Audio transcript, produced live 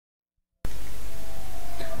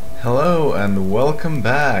Hello and welcome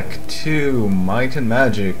back to Might and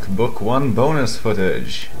Magic Book 1 bonus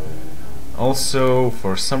footage. Also,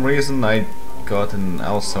 for some reason I got an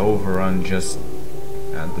Elsa overrun just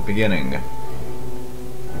at the beginning.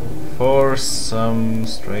 For some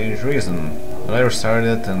strange reason. But I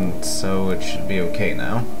restarted it and so it should be okay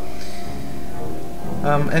now.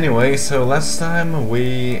 Anyway, so last time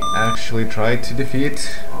we actually tried to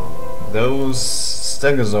defeat those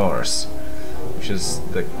stegosaurs, which is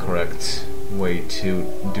the correct way to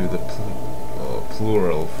do the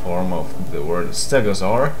plural form of the word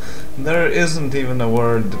stegosaur. There isn't even a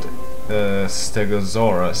word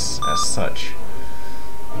stegosaurus as such.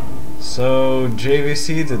 So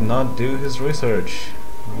JVC did not do his research.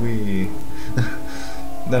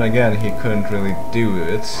 Then again, he couldn't really do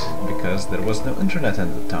it because there was no internet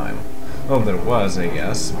at the time. Well, there was, I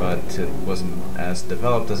guess, but it wasn't as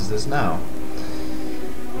developed as it is now.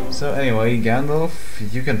 So anyway, Gandalf,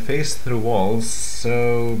 you can phase through walls,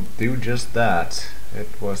 so do just that. It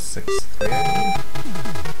was 6-3.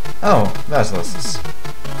 Oh, basilisks.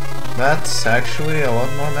 That's actually a lot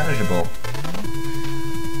more manageable.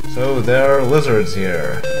 So there are lizards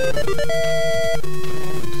here.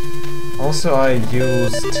 Also, I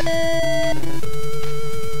used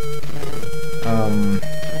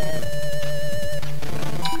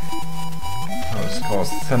what's it called,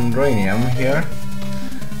 Thundranium here,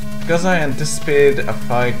 because I anticipated a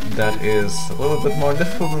fight that is a little bit more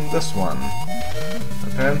difficult than this one.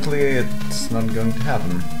 Apparently it's not going to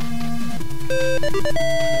happen.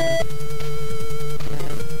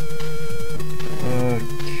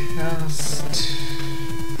 Cast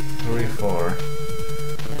 3-4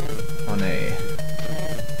 on A.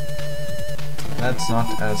 That's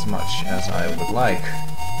not as much as I would like.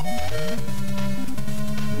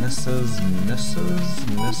 Misses.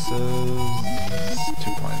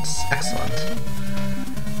 2 points. Excellent.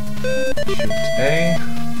 Shoot A.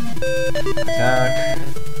 Attack.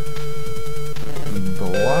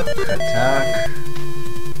 Block. Attack.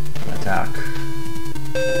 Attack. Attack.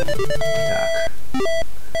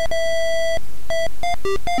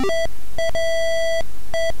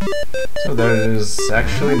 So there is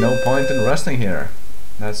actually no point in resting here.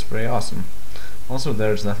 That's pretty awesome. Also,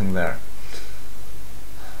 there's nothing there.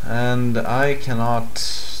 And I cannot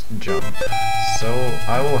jump, so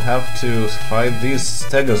I will have to fight these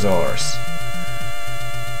stegosaurs.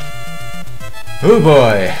 Oh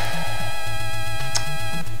boy!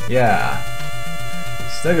 Yeah,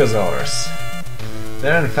 stegosaurs.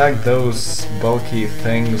 They're in fact those bulky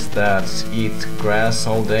things that eat grass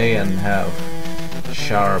all day and have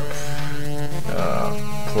sharp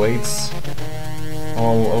plates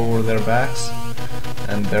all over their backs,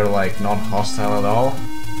 and they're like not hostile at all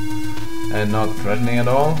and not threatening at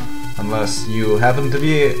all, unless you happen to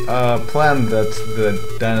be a plant that the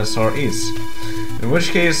dinosaur eats, in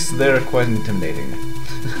which case they're quite intimidating.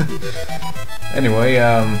 Anyway,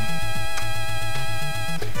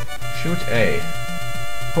 shoot A.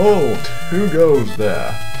 Hold! Who goes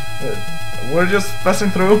there? We're just passing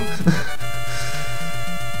through?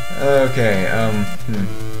 Okay,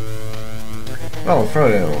 well,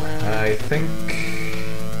 Frodo, I think...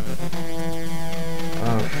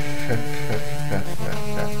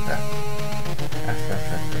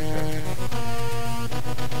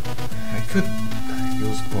 I could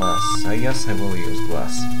use glass. I guess I will use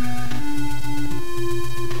glass.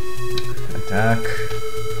 Attack.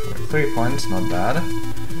 3 points, not bad.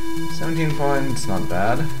 17 points, not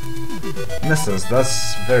bad. Misses,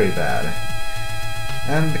 that's very bad.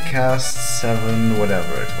 And cast 7,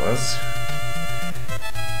 whatever it was.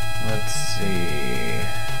 Let's see...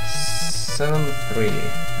 7-3,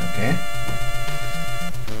 okay.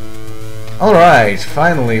 Alright,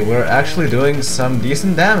 finally, we're actually doing some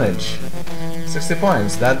decent damage. 60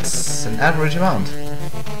 points, that's an average amount.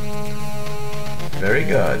 Very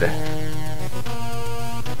good.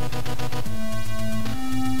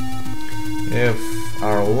 If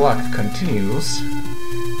our luck continues,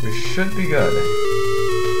 we should be good.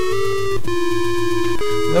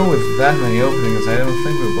 Though with that many openings, I don't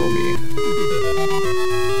think we will be.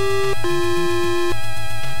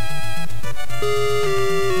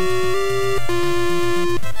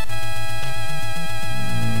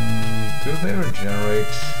 Do they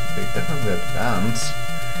regenerate? They definitely advance.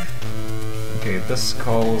 Okay, this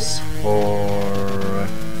calls for...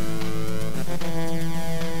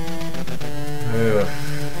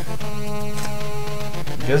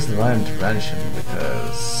 I guess divine intervention,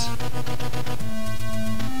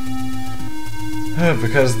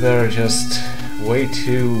 because they're just way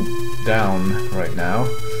too down right now.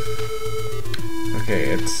 Okay,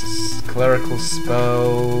 it's clerical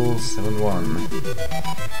spell 7-1.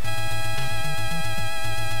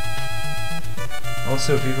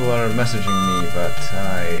 Also, people are messaging me, but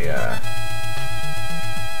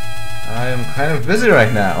I am kind of busy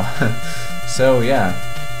right now. So yeah.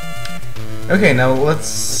 Okay, now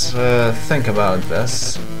let's think about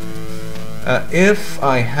this. If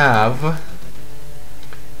I have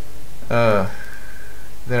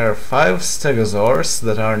there are 5 stegosaurs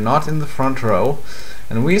that are not in the front row,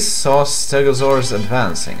 and we saw stegosaurs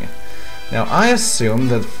advancing. Now I assume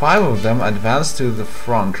that 5 of them advanced to the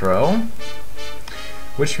front row,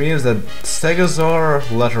 which means that stegosaur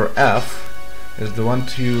letter F is the one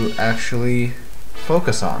to actually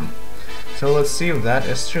focus on. So let's see if that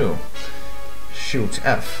is true. Shoot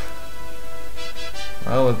F.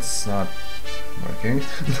 Well, it's not working.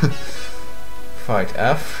 Fight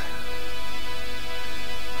F.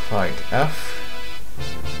 Fight F.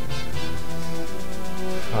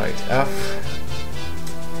 Fight F.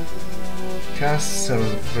 Cast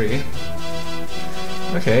 7-3.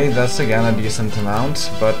 Okay, that's again a decent amount,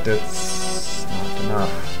 but it's not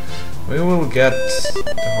enough. We will get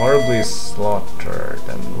horribly slaughtered,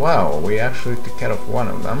 and wow, we actually took care of one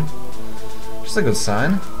of them. Just a good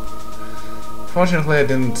sign. Fortunately, I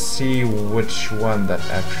didn't see which one that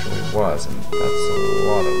actually was, and that's a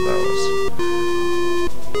lot of those.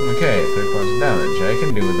 Okay, 3 points of damage. I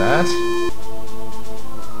can do that.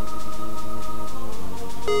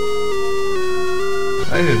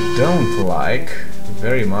 I don't like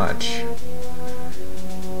very much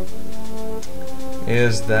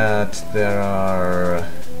is that there are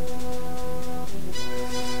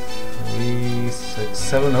 3, 6,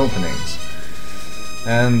 7 openings,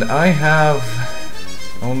 and I have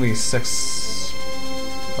only 6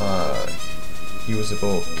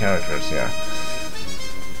 usable characters here,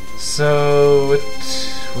 so it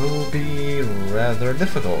will be rather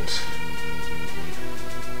difficult.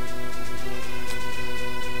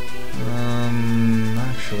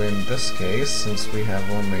 Actually, in this case, since we have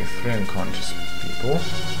only 3 unconscious people,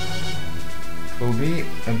 it will be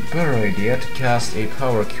a better idea to cast a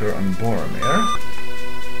power cure on Boromir.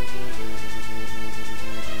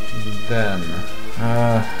 Then,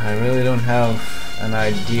 I really don't have an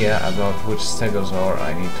idea about which stegosaur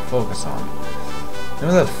I need to focus on. I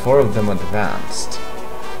know that 4 of them advanced.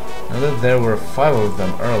 I know that there were 5 of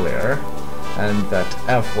them earlier, and that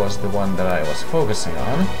F was the one that I was focusing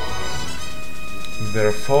on.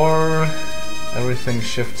 Therefore, everything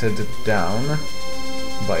shifted down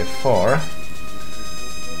by 4.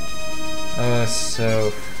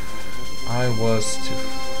 So I was to...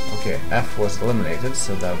 okay, F was eliminated,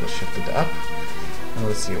 so that was shifted up. And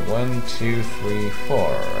let's see, 1, 2, 3,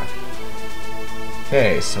 4.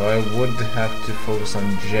 Okay, so I would have to focus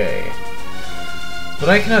on J. But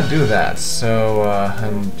I cannot do that, so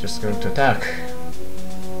I'm just going to attack.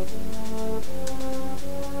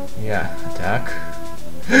 Yeah, attack.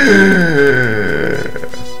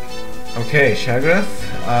 Okay, Shagreth,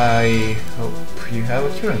 I hope you have a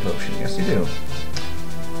curing potion. Yes, you do.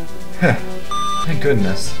 Thank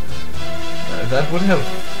goodness. That would have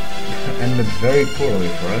ended very poorly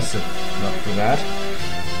for us if not for that.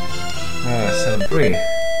 7-3.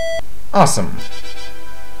 Awesome.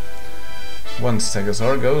 1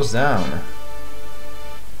 stegosaur goes down.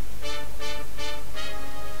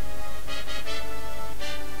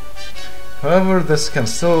 However, this can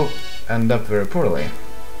still end up very poorly,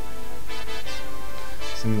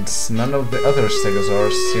 since none of the other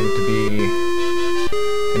stegosaurs seem to be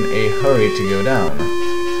in a hurry to go down.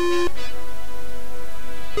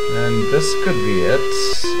 And this could be it,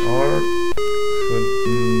 or could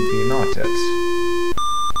be not it.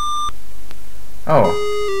 Oh.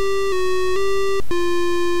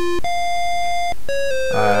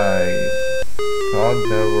 I thought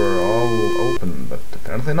they were all open, but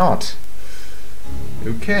apparently not.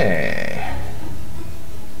 Okay.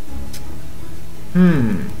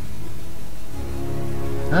 I'm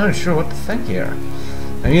not sure what to think here.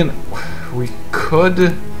 I mean, we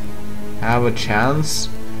could have a chance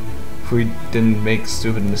if we didn't make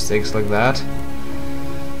stupid mistakes like that,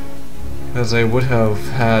 because I would have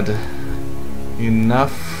had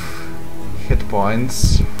enough hit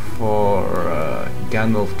points for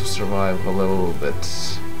Gandalf to survive a little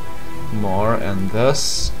bit more, and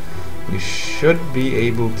thus we should be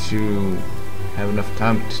able to have enough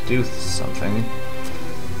time to do something.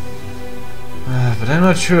 But I'm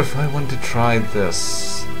not sure if I want to try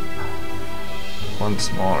this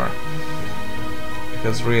once more,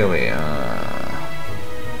 because really, yeah,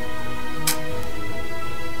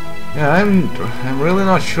 I'm really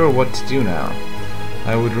not sure what to do now.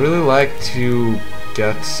 I would really like to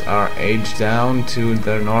get our age down to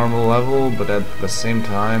their normal level, but at the same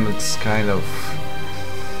time it's kind of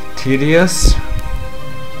tedious.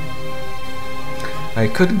 I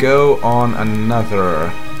could go on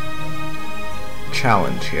another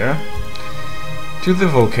challenge here. To the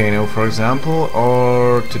volcano, for example,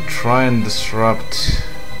 or to try and disrupt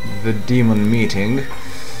the demon meeting.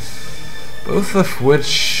 Both of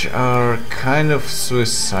which are kind of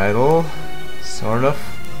suicidal, sort of.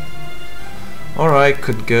 Or I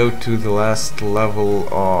could go to the last level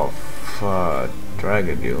of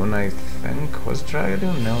Dragadoon, I think. Was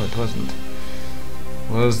Dragadoon? No, it wasn't.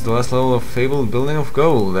 Was the last level of Fabled Building of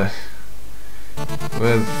Gold.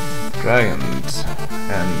 With dragons.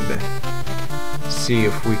 And see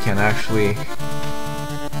if we can actually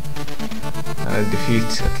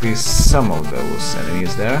defeat at least some of those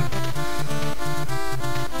enemies there.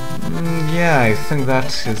 Yeah, I think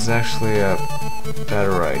that is actually a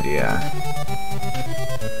better idea.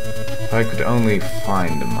 If I could only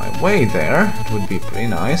find my way there, it would be pretty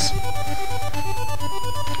nice.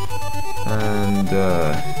 And,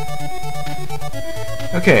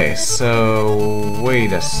 okay, so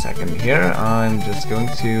wait a second here. I'm just going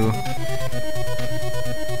to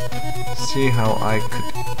see how I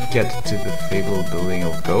could get to the Fabled Building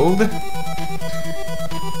of Gold.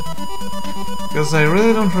 Because I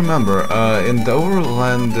really don't remember. In the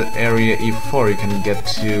Overland area E4 you can get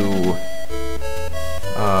to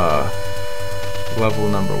level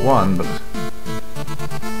number 1, but...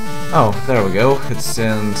 Oh, there we go. It's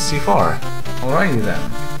in C4. Alrighty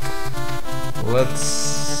then.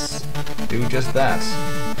 Let's do just that.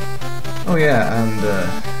 Oh yeah, and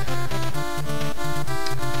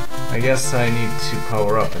I guess I need to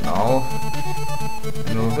power up and all.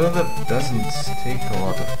 And although that doesn't take a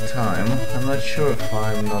lot of time, I'm not sure if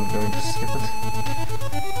I'm not going to skip it.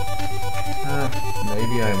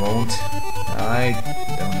 Maybe I won't. I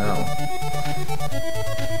don't know.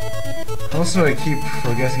 Also, I keep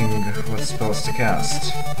forgetting what spells to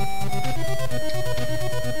cast.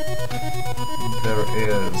 There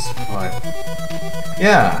is 5.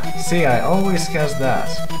 Yeah, see, I always cast that.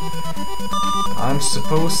 I'm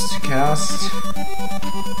supposed to cast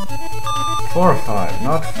 4-5,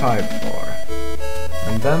 not 5-4.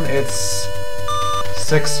 And then it's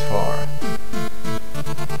 6-4.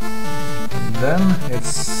 And then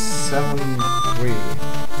it's 7-3.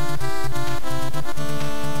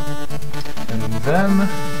 And then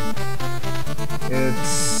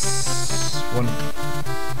it's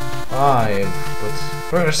 1-5. But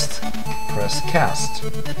first, press cast.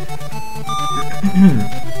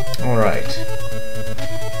 Alright.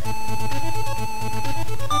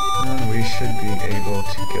 We should be able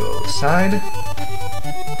to go outside.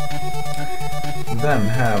 Then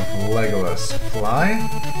have Legolas fly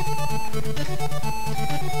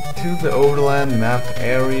to the Overland map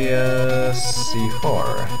area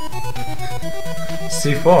C4.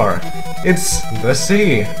 C4! It's the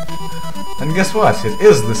sea! And guess what? It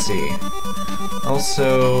is the sea!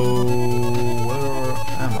 Also... where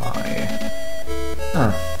am I?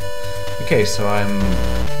 Huh. Okay, so I'm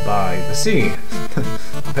by the sea.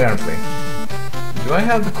 Apparently. Do I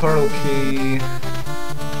have the coral key? Do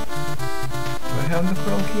I have the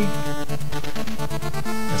coral key?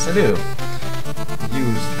 Yes, I do.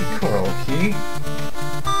 Use the coral key.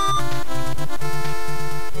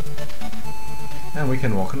 And we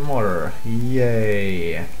can walk on water.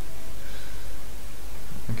 Yay!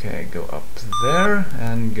 Okay, go up there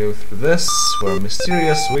and go through this, where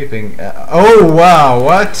mysterious weeping... oh wow,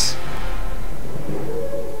 what?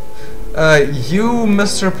 You,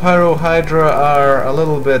 Mr. Pyrohydra, are a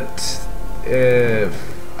little bit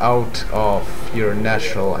out of your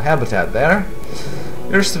natural habitat there.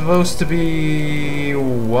 You're supposed to be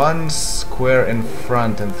 1 square in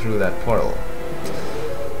front and through that portal.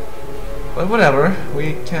 But whatever,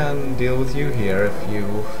 we can deal with you here if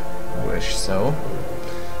you wish so.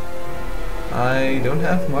 I don't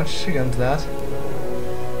have much against that.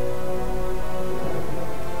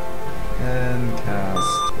 And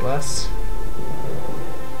cast Bless.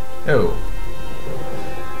 Oh.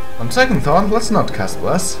 On second thought, let's not cast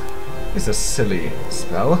Bless. It's a silly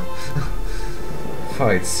spell.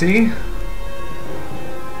 Fight C.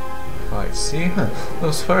 Fight C. Huh.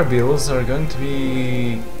 Those fire beetles are going to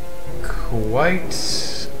be quite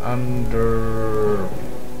underused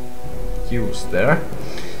there,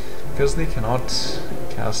 because they cannot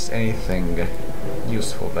cast anything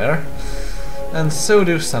useful there. And so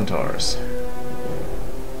do centaurs.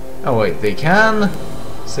 Oh wait, they can?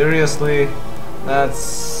 Seriously?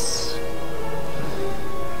 That's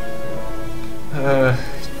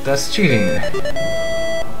cheating.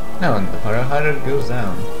 No, and the Pyrohydra goes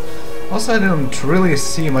down. Also, I don't really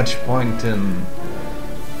see much point in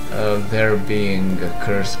there being a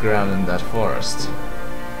cursed ground in that forest.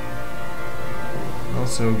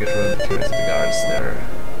 Also, get rid of the curiosity guards, they're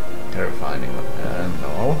terrifying and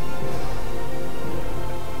all.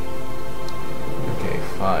 Okay,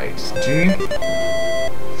 fight G.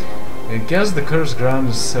 I guess the cursed ground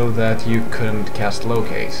is so that you couldn't cast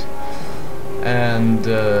locate.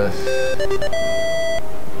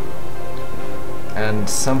 And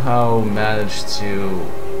somehow managed to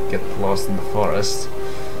get lost in the forest.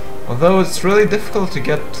 Although it's really difficult to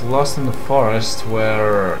get lost in the forest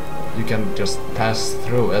where you can just pass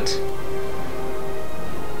through it.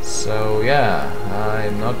 So yeah,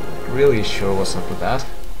 I'm not really sure what's up with that.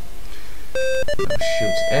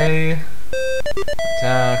 Shoot A,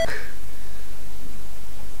 attack,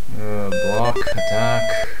 block,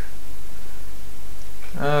 attack.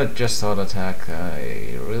 Just auto attack.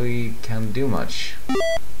 I really can't do much.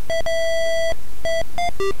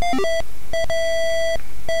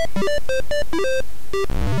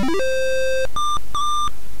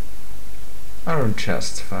 Iron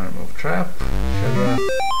chest, fire move trap, sugar.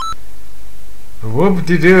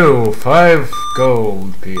 Whoop-de-doo! 5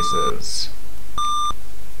 gold pieces.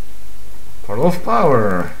 Portal of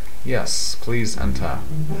power! Yes, please enter.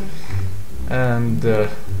 And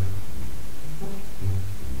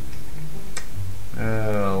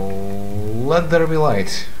let there be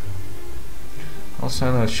light. Also,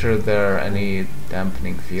 I'm not sure there are any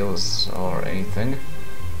dampening fields or anything.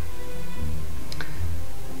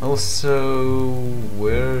 Also,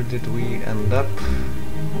 where did we end up?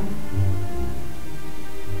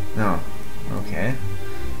 No. Okay.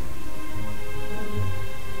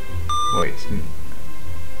 Wait.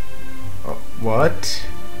 Oh, what?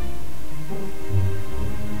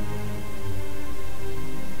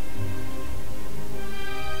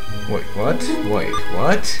 Wait, what? Wait,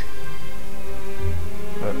 what?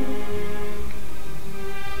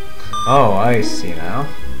 Oh, I see now.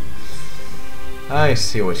 I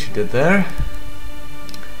see what you did there.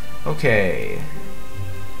 Okay.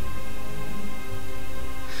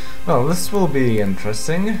 Well, this will be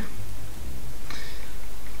interesting.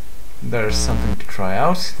 There's something to try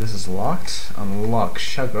out. This is locked. Unlock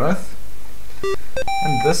Shaggoth.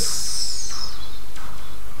 And this...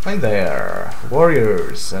 Hi there,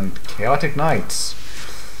 warriors and chaotic knights.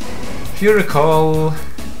 If you recall,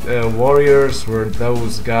 warriors were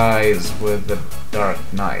those guys with the Dark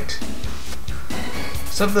Knight.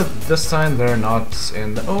 Except that this time they're not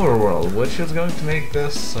in the overworld, which is going to make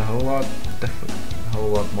this a whole lot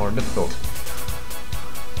more difficult.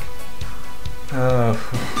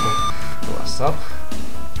 Blast up.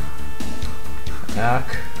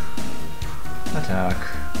 Attack. Attack.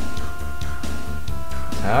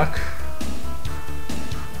 Attack.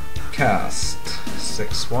 Cast.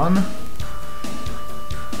 6-1.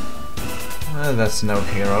 That's no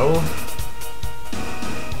hero.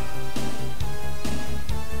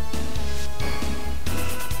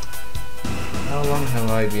 How long have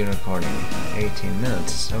I been recording? 18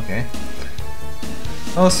 minutes, okay.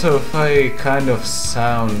 Also, if I kind of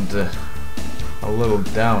sound a little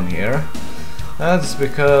down here, that's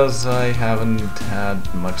because I haven't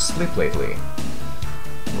had much sleep lately.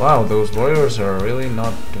 Wow, those warriors are really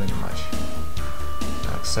not doing much.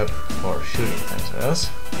 Except for shooting things at us.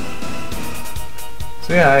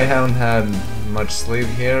 So yeah, I haven't had much sleep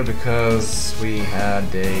here because we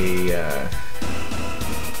had a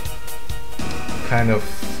kind of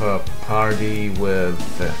party with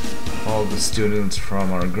all the students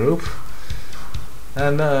from our group.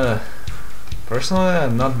 And personally,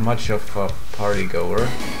 I'm not much of a party goer.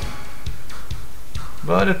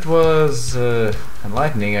 But it was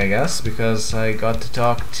enlightening, I guess, because I got to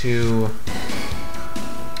talk to...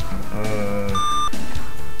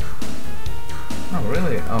 oh,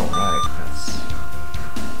 really? Oh, right, that's...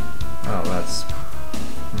 Oh, that's...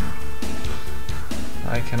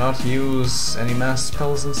 I cannot use any mass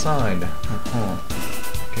spells inside.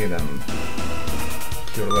 Okay then.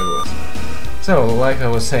 Cure Legolas. So, like I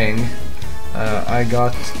was saying, I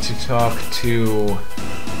got to talk to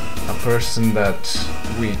a person that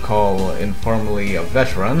we call informally a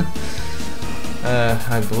veteran.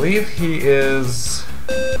 I believe he is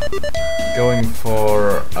going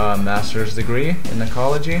for a master's degree in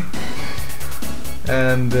ecology.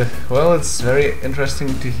 And, well, it's very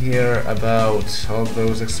interesting to hear about all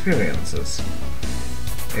those experiences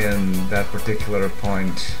in that particular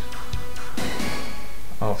point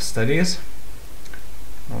of studies.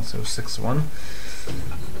 Also 6-1.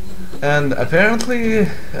 And apparently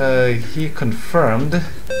he confirmed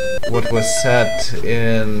what was said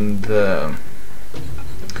in the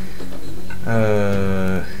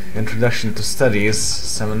Introduction to Studies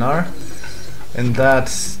seminar, in that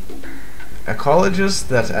ecologists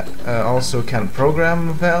that also can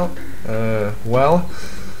program well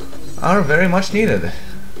are very much needed.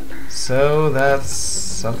 So that's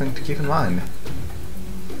something to keep in mind.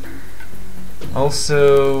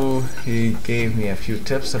 Also, he gave me a few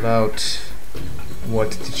tips about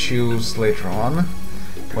what to choose later on,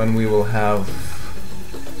 when we will have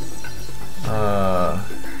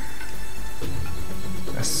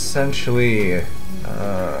essentially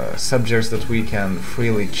subjects that we can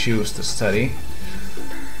freely choose to study.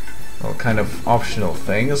 Well, kind of optional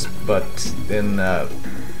things, but in a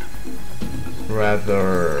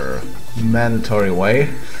rather mandatory way,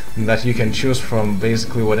 that you can choose from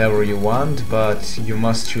basically whatever you want, but you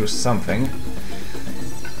must choose something.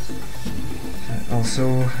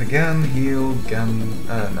 Also, again, heal gun.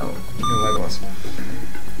 No, heal Legolas.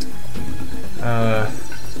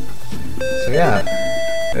 So yeah,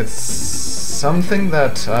 it's something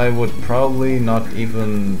that I would probably not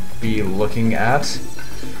even be looking at,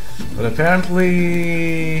 but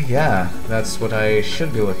apparently, yeah, that's what I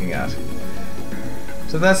should be looking at.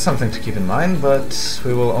 So that's something to keep in mind, but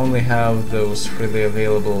we will only have those freely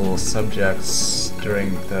available subjects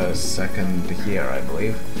during the second year, I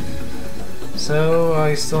believe. So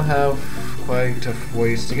I still have quite a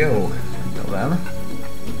ways to go until then.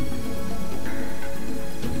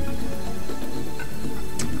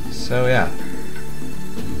 So yeah.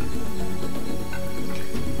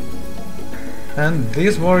 And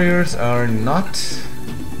these warriors are not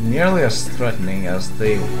nearly as threatening as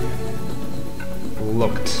they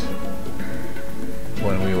looked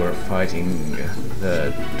when we were fighting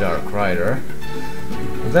the Dark Rider.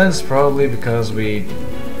 But that's probably because we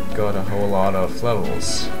got a whole lot of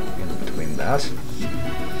levels in between that.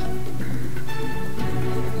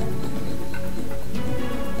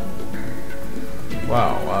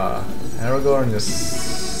 Wow, Aragorn is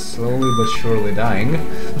slowly but surely dying.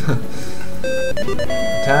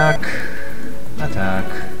 Attack, attack,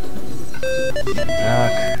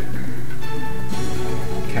 attack.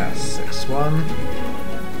 Cast 6-1.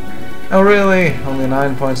 Oh really? Only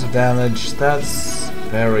 9 points of damage? That's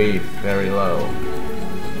very, very low.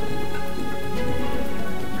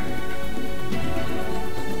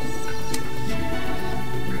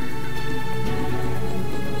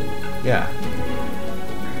 Yeah.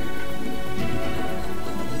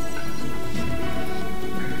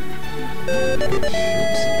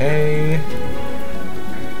 Shoot A.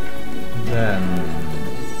 Then...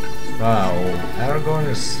 wow, Aragorn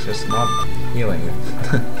is just not healing.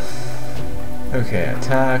 Okay,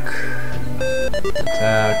 attack.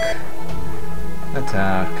 Attack.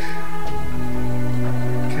 Attack.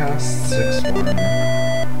 Cast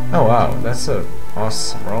 6-1. Oh wow, that's an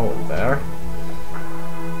awesome roll there.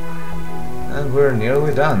 And we're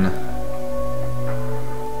nearly done.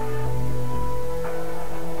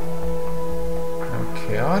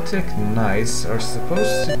 Chaotic Knights are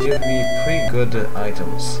supposed to give me pretty good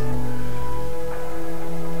items.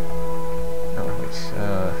 Oh wait,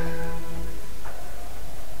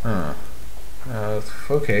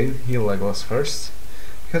 okay, heal Legolas first,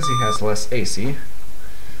 because he has less AC.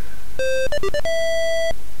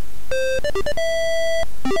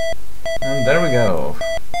 And there we go.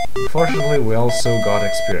 Unfortunately, we also got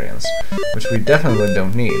experience, which we definitely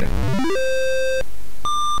don't need.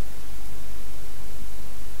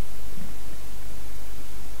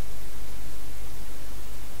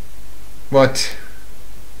 What?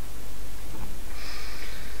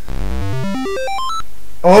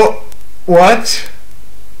 Oh, what?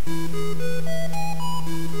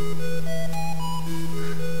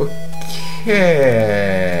 Okay.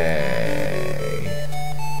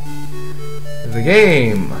 The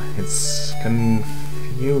game, it's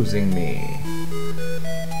confusing me.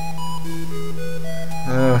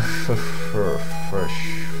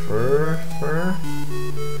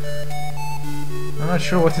 I'm not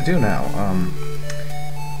sure what to do now.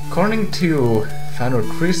 According to Fanor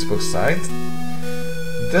Kree's book site,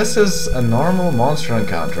 this is a normal monster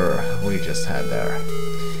encounter we just had there.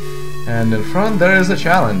 And in front there is a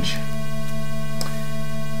challenge.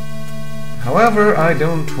 However, I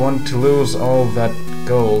don't want to lose all that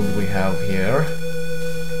gold we have here.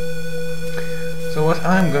 So what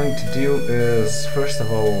I'm going to do is, first of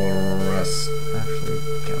all, rest. Actually,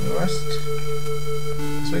 can we rest?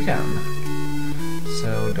 Yes, we can.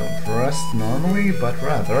 So don't rest normally, but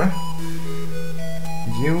rather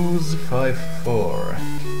use 5-4,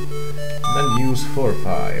 then use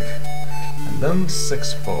 4-5, and then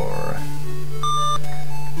 6-4.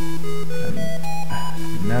 And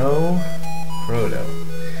no, Frodo.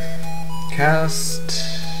 Cast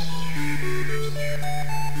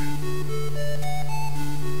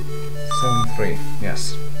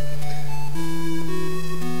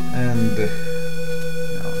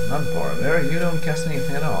not Boromir, you don't cast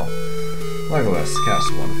anything at all. Legolas,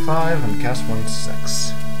 cast 1/5 and cast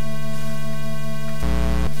 1/6.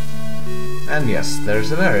 And yes,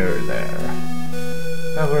 there's a barrier there.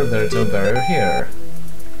 However, there's no barrier here.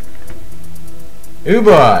 Ooh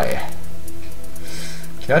boy!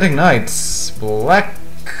 Chaotic Knights, Black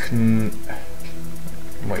Knights?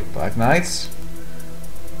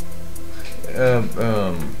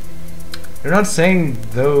 You're not saying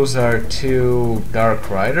those are two Dark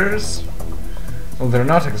Riders? Well, they're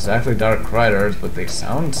not exactly Dark Riders, but they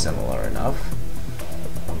sound similar enough.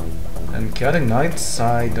 And Chaotic Knights,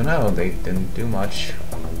 I don't know, they didn't do much.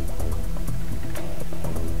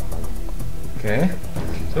 Okay,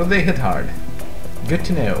 so they hit hard. Good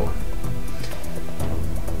to know.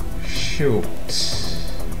 Shoot.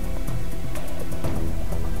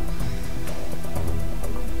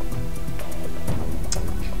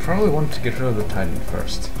 Probably want to get rid of the Titan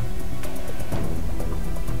first.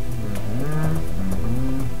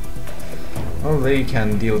 Well, they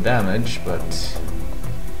can deal damage, but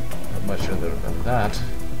not much other than that.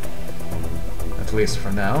 At least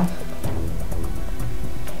for now.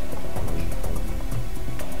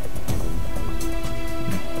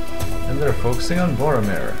 And they're focusing on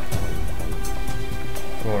Boromir.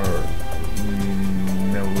 For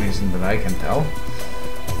no reason that I can tell.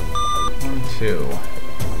 1, 2.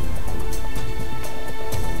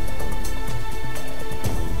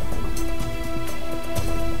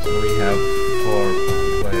 So we have 4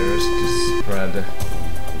 players to spread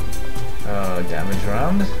damage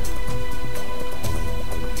around.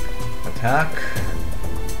 Attack.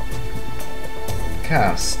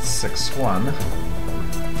 Cast 6/1.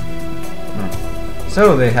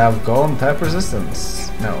 So they have Golem type resistance.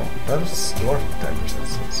 No, that's Dwarf type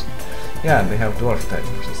resistance. Yeah, they have Dwarf type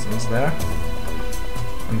resistance there.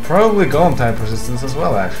 And probably Golem type resistance as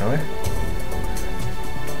well, actually.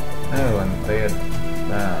 Oh, and they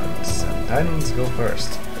advance. And Titans go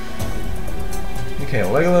first. Okay,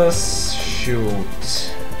 Legolas,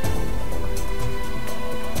 shoot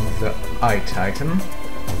the Eye Titan.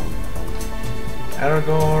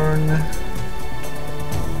 Aragorn,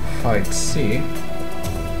 fight C.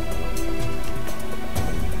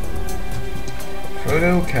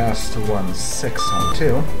 Frodo, cast 1/6 on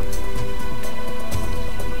 2.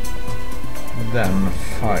 Then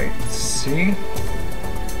fight C.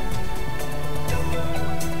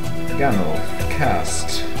 Gandalf,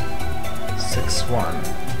 cast 6/1.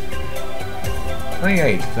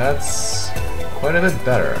 28, that's quite a bit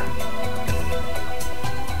better.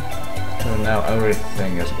 So now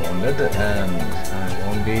everything is wounded, and I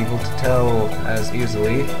won't be able to tell as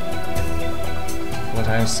easily what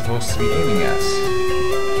I'm supposed to be aiming at.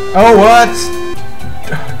 Oh, what?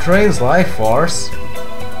 Drains life force?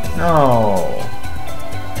 No.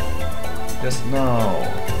 Just no.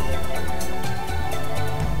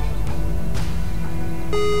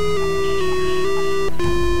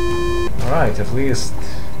 Alright, at least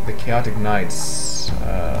the Chaotic Knights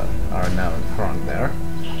are now in front there.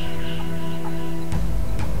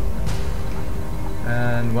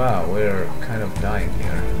 And wow, we're kind of dying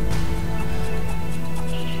here.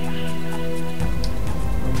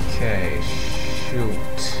 Okay,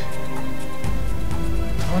 shoot.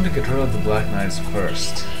 I want to get rid of the Black Knights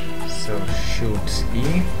first. So shoot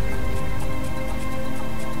E.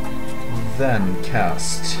 Then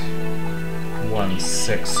cast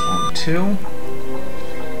 1/6 on 2.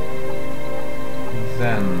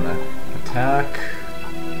 Then attack.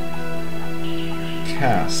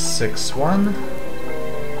 Cast 6/1.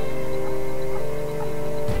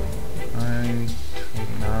 9,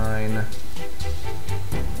 29.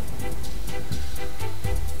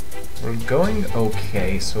 We're going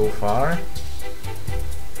okay so far,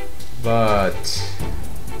 but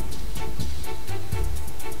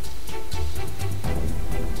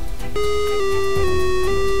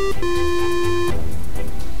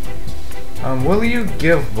will you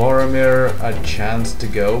give Boromir a chance to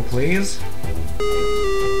go, please?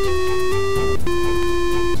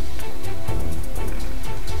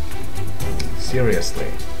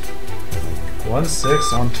 Seriously.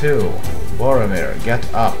 1/6 on 2. Boromir, get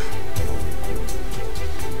up.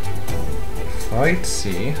 Fight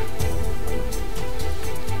C.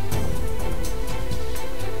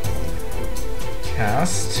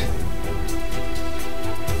 Cast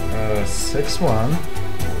 6/1.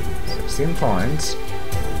 16 points.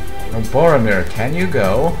 Now, Boromir, can you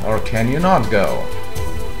go or can you not go?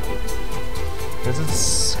 Because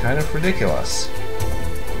it's kind of ridiculous.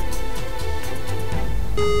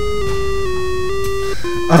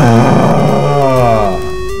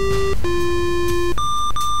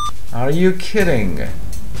 Are you kidding?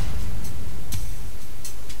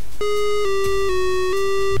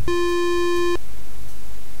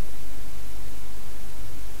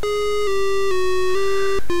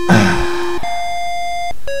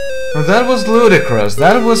 That was ludicrous.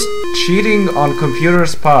 That was cheating on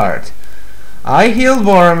computer's part. I healed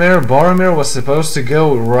Boromir. Boromir was supposed to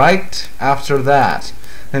go right after that.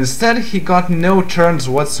 Instead, he got no turns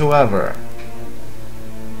whatsoever.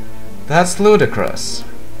 That's ludicrous.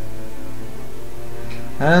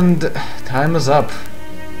 And time is up.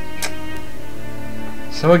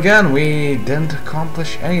 So again, we didn't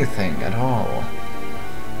accomplish anything at all.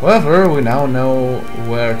 However, we now know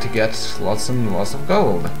where to get lots and lots of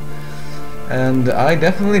gold. And I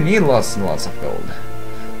definitely need lots and lots of gold.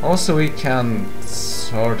 Also, we can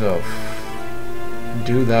sort of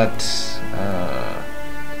do that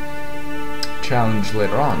challenge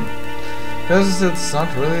later on, because it's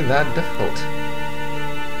not really that difficult.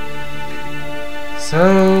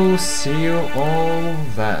 So, see you all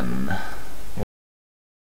then.